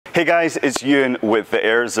Hey guys, it's Ewan with the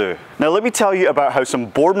Air Zoo. Now let me tell you about how some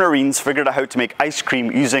bored Marines figured out how to make ice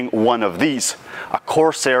cream using one of these, a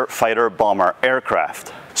Corsair fighter bomber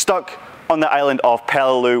aircraft. Stuck on the island of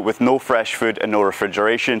Peleliu with no fresh food and no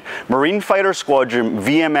refrigeration, Marine Fighter Squadron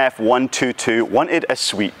VMF 122 wanted a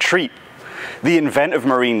sweet treat. The inventive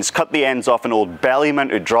Marines cut the ends off an old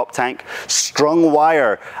belly-mounted drop tank, strung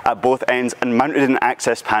wire at both ends and mounted an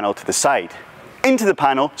access panel to the side. Into the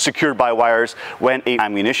panel, secured by wires, went an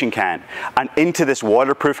ammunition can, and into this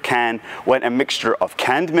waterproof can went a mixture of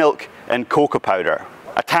canned milk and cocoa powder.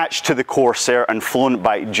 Attached to the Corsair and flown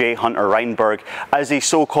by J. Hunter Reinberg as a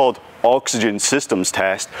so-called oxygen systems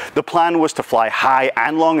test, the plan was to fly high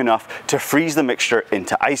and long enough to freeze the mixture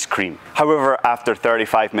into ice cream. However, after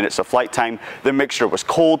 35 minutes of flight time, the mixture was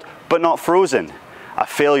cold but not frozen. A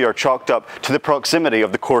failure chalked up to the proximity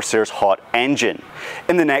of the Corsair's hot engine.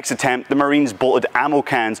 In the next attempt, the Marines bolted ammo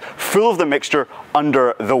cans full of the mixture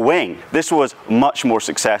under the wing. This was much more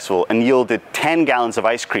successful and yielded 10 gallons of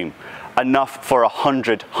ice cream, enough for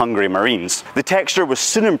 100 hungry Marines. The texture was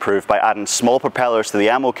soon improved by adding small propellers to the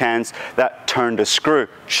ammo cans that turned a screw,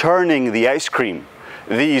 churning the ice cream.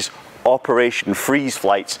 These Operation Freeze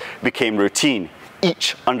flights became routine,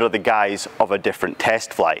 each under the guise of a different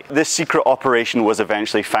test flight. This secret operation was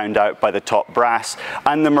eventually found out by the top brass,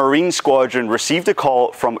 and the Marine Squadron received a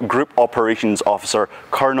call from Group Operations Officer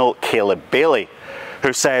Colonel Caleb Bailey,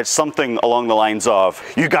 who said something along the lines of,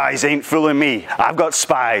 "You guys ain't fooling me, I've got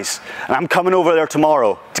spies, and I'm coming over there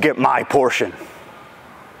tomorrow to get my portion."